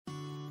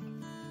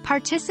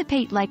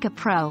Participate like a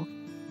pro,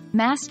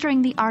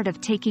 mastering the art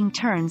of taking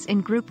turns in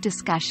group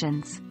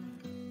discussions.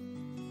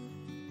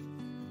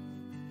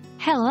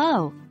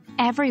 Hello,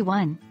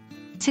 everyone.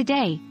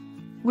 Today,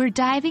 we're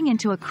diving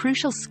into a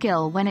crucial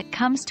skill when it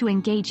comes to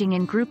engaging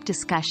in group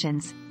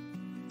discussions: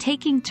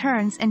 taking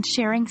turns and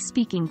sharing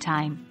speaking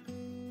time.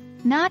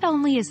 Not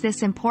only is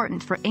this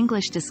important for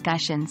English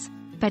discussions,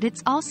 but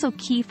it's also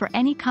key for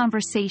any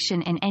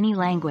conversation in any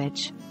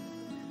language.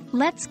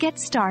 Let's get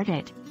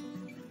started.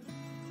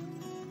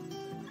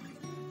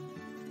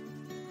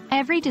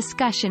 Every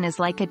discussion is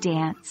like a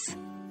dance.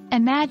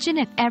 Imagine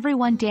if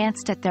everyone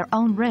danced at their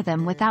own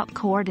rhythm without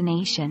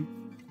coordination.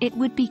 It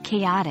would be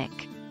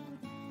chaotic.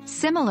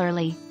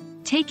 Similarly,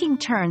 taking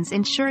turns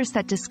ensures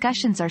that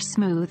discussions are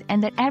smooth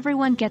and that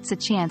everyone gets a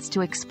chance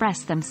to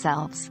express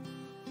themselves.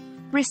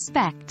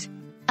 Respect.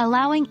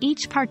 Allowing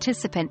each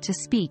participant to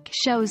speak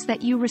shows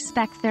that you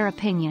respect their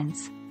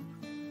opinions.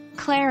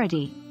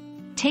 Clarity.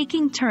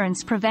 Taking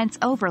turns prevents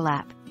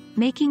overlap,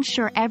 making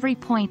sure every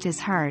point is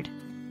heard.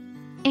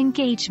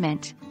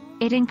 Engagement.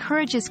 It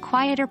encourages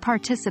quieter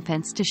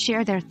participants to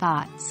share their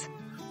thoughts.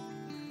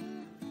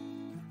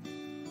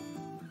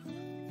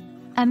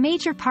 A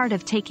major part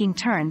of taking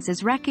turns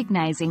is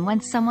recognizing when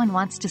someone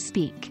wants to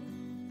speak.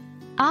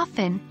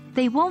 Often,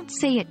 they won't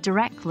say it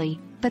directly,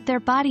 but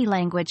their body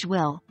language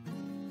will.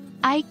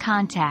 Eye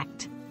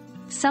contact.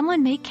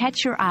 Someone may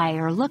catch your eye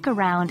or look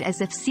around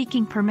as if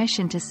seeking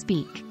permission to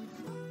speak.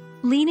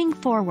 Leaning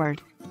forward.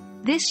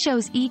 This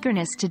shows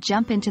eagerness to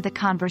jump into the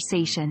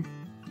conversation.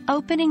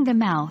 Opening the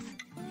mouth.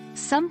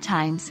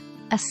 Sometimes,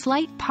 a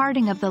slight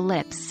parting of the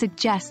lips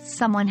suggests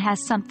someone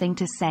has something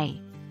to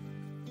say.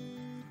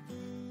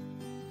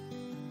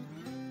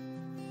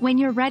 When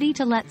you're ready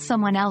to let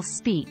someone else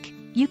speak,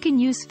 you can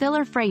use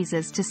filler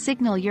phrases to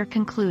signal you're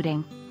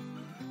concluding.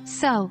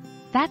 So,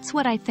 that's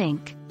what I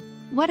think.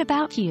 What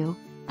about you?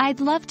 I'd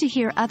love to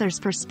hear others'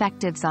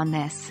 perspectives on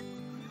this.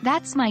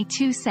 That's my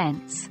 2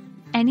 cents.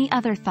 Any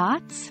other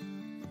thoughts?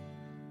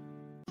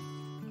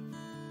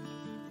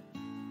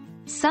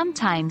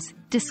 Sometimes,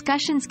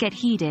 discussions get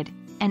heated,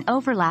 and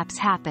overlaps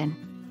happen.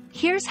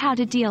 Here's how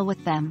to deal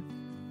with them.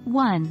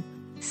 1.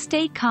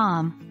 Stay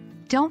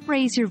calm. Don't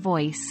raise your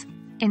voice.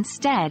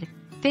 Instead,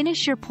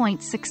 finish your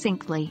point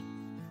succinctly.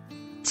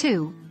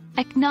 2.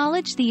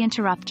 Acknowledge the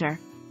interrupter.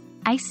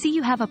 I see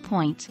you have a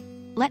point.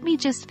 Let me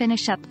just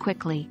finish up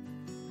quickly.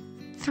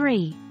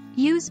 3.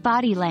 Use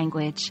body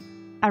language.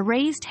 A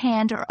raised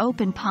hand or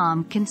open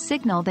palm can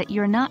signal that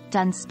you're not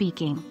done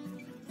speaking.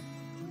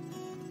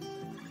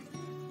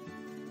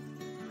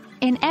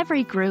 In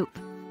every group,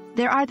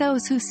 there are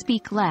those who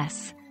speak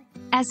less.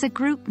 As a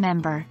group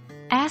member,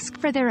 ask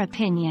for their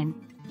opinion.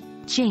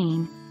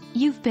 Jane,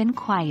 you've been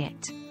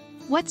quiet.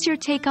 What's your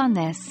take on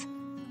this?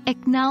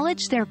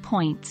 Acknowledge their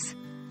points.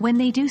 When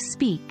they do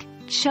speak,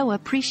 show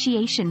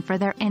appreciation for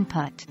their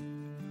input.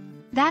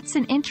 That's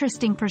an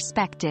interesting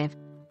perspective,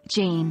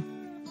 Jane.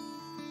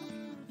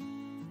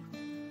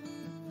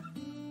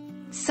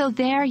 So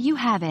there you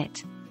have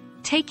it.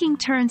 Taking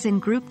turns in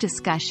group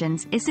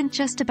discussions isn't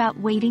just about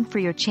waiting for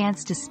your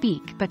chance to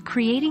speak, but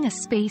creating a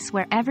space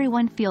where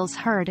everyone feels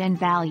heard and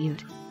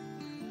valued.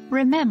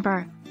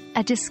 Remember,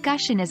 a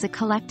discussion is a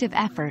collective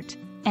effort,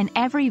 and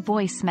every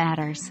voice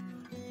matters.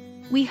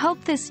 We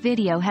hope this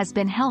video has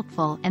been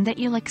helpful and that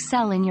you'll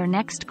excel in your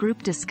next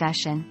group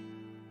discussion.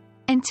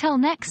 Until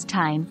next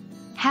time,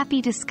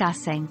 happy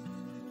discussing.